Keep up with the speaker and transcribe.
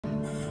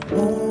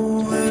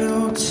Oh, at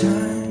old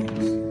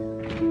times.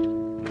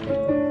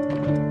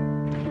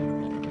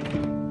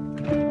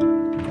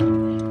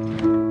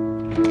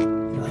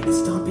 You're like,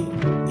 stop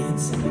being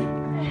Hanson.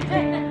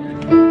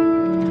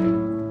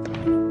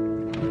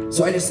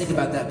 So I just think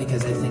about that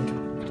because I think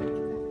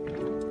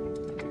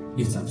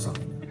you stop song.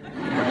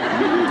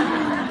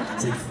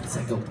 It's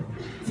like a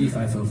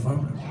fee-fi-fo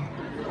phone.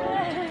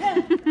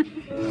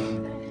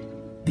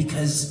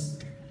 Because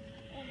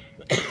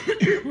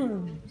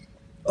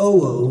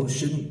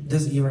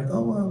doesn't you write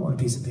on a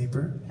piece of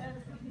paper?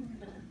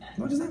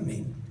 What does that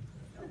mean?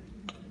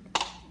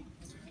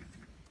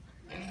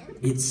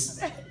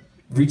 It's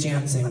reaching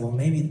out and saying, well,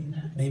 maybe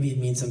it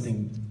means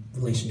something in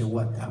relation to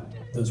what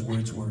those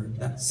words were.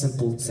 That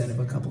simple set of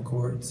a couple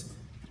chords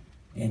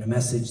and a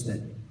message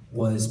that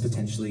was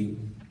potentially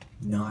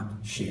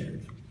not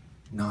shared,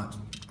 not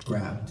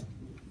grabbed.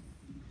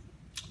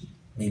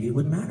 Maybe it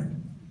wouldn't matter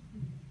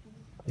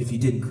if you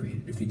didn't create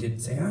it, if you didn't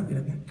say, I'm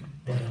gonna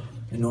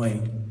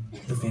annoy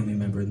the family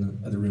member in the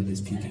other room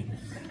that's puking.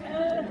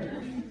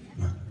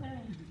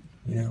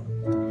 You know?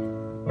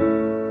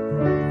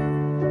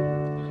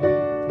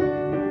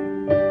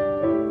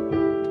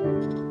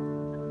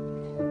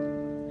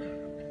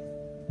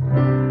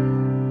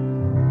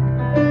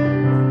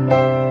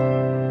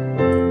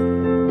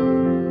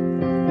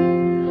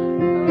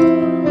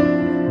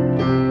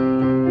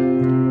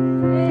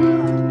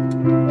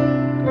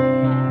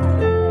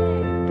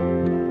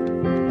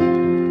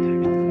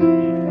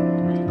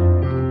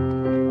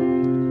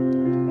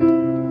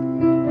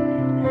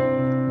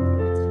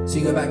 So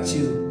you go back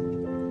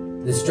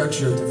to the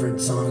structure of different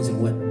songs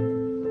and what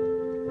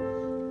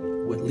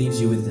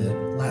leaves you with the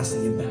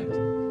lasting impact.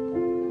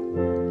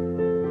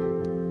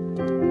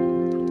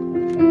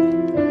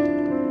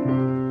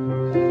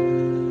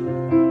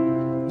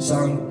 The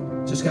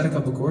song just got a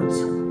couple chords.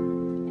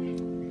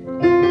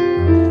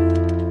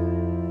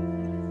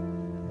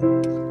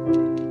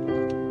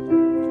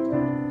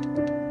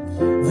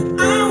 But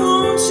I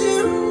want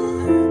you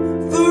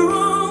for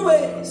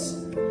always.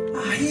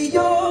 I hear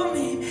your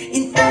name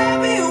in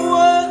every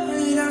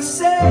word I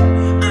say.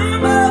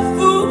 I'm a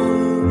fool,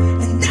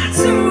 and that's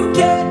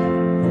okay.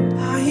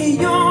 I hear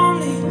your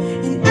name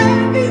in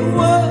every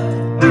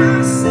word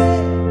I say.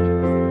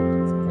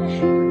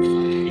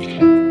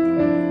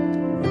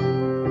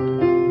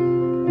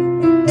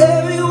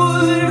 Every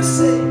word I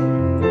say,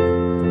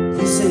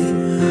 you say,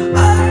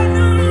 oh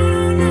no, no,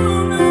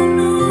 no,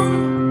 no,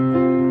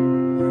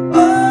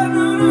 oh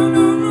no, no,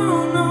 no, no,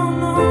 no,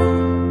 no,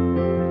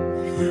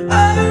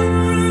 oh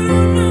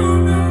no,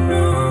 no,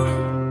 no,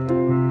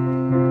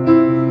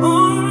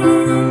 oh no,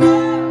 no, no.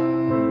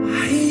 I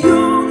hear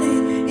your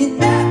name in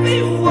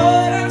every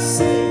word I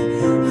say.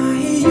 I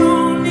hear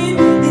your name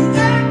in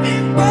every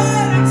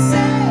word I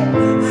say.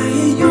 I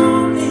hear your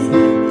name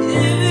in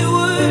every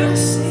word I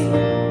say.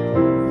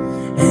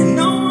 And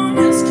no one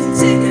else can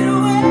take it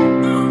away.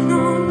 Oh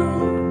no, no.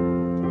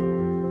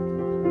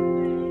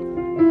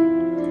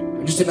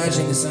 I'm just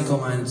imagining the cycle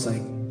line. It's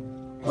like,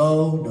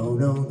 oh no,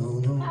 no, no,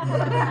 no, no, no,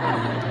 no.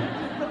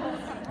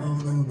 Oh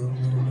no, no,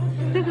 no,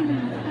 no,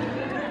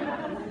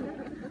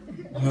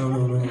 no,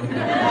 no, no, no.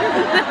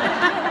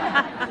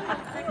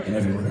 And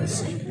every word I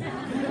say.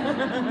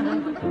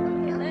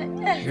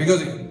 Here it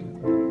goes again.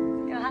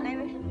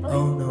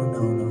 Oh no,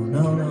 no, no,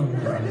 no, no,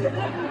 no.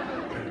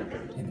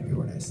 And every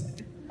word I say.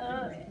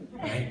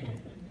 Right?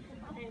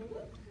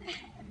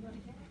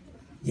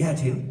 Yeah,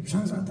 Taylor, your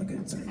songs aren't that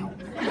good, sorry.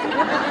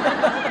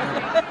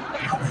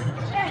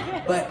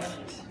 But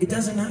it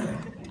doesn't matter.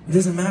 It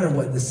doesn't matter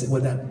what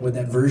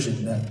that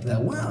version,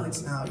 well,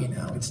 it's now,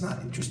 it's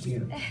not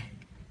interesting.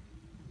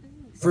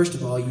 First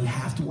of all, you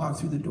have to walk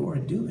through the door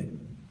and do it.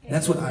 And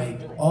that's what I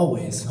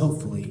always,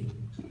 hopefully,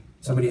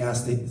 somebody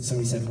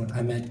said when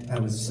I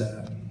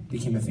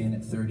became a fan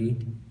at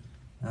 30,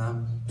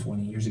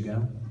 20 years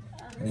ago.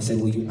 And they said,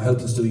 well, I hope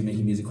you'll still be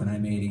making music when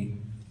I'm 80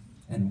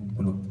 and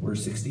when we're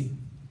 60.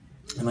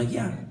 I'm like,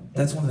 yeah,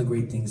 that's one of the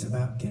great things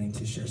about getting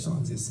to share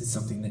songs. It's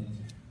something that,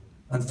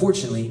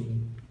 unfortunately,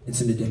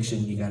 it's an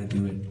addiction. You got to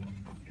do it.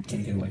 You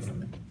can't get away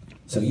from it.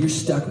 So you're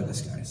stuck with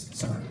us, guys.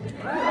 Sorry.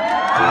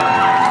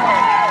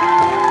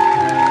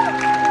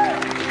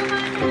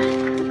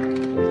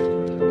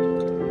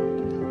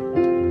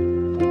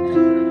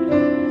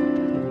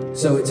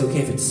 So it's okay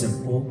if it's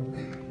simple.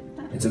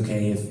 It's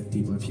okay if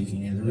people are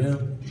puking in the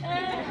room.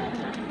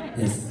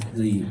 If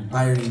the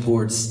ironing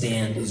board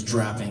stand is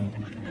dropping.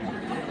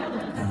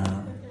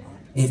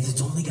 If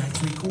it's only got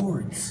 3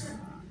 chords.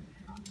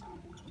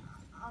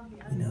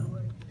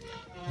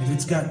 If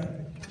it's got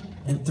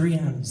 3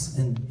 M's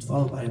and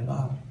followed by a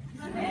bob.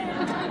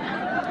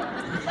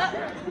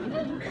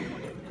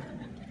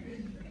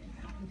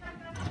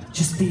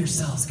 Just be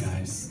yourselves,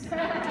 guys.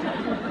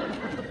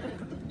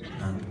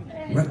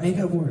 Make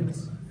up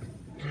words.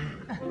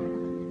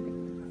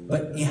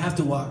 But you have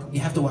to walk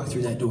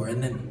through that door.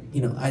 And then,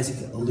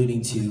 Isaac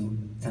alluding to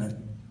kind of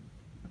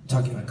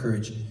talking about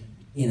courage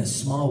in a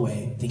small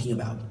way, thinking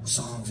about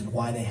songs and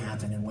why they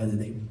happen and whether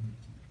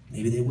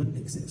maybe they wouldn't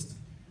exist.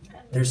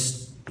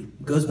 There's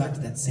it goes back to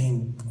that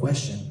same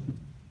question.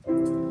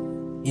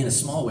 In a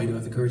small way, do I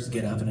have the courage to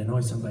get up and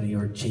annoy somebody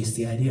or chase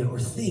the idea or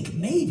think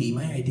maybe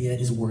my idea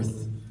is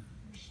worth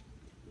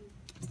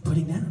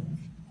putting down?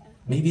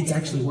 Maybe it's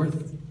actually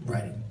worth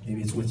writing.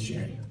 Maybe it's worth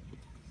sharing.